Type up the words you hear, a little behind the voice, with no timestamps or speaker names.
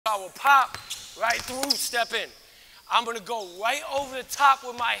I will pop right through, step in. I'm gonna go right over the top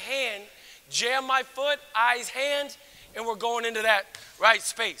with my hand, jam my foot, eyes, hand, and we're going into that right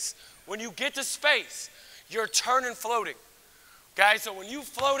space. When you get to space, you're turning floating. Okay, so when you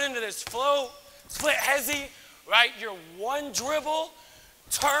float into this float, split hezi, right, you're one dribble,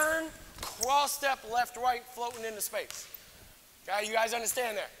 turn, cross step, left, right, floating into space. Okay, you guys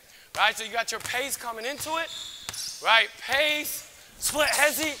understand that? Right, so you got your pace coming into it, right, pace, split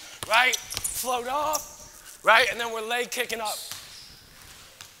hezi, right, float off, right, and then we're leg kicking up.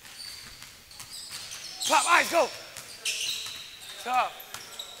 Pop, eyes, go. Top.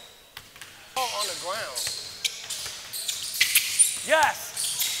 On the ground.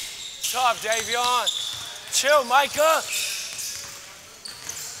 Yes. Tough, Davion. Chill, Micah.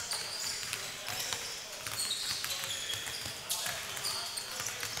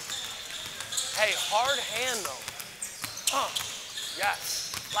 Hey, hard hand though.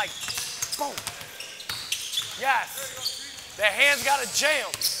 Yes. Like, boom. Yes. The hand's got to jam.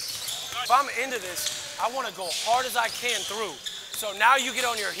 If I'm into this, I want to go hard as I can through. So now you get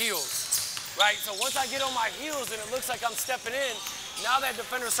on your heels, right? So once I get on my heels and it looks like I'm stepping in, now that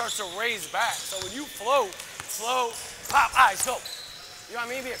defender starts to raise back. So when you float, pop, eyes, go. You know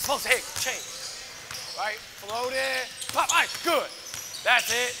what I mean? Be close, hey, change. Right? Float it, pop, eyes, good. That's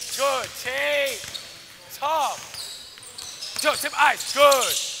it, good, change. Tough. Toe, tip, eyes,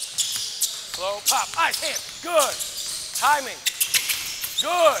 good. Float, pop, eyes, hand, good. Timing,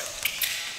 good.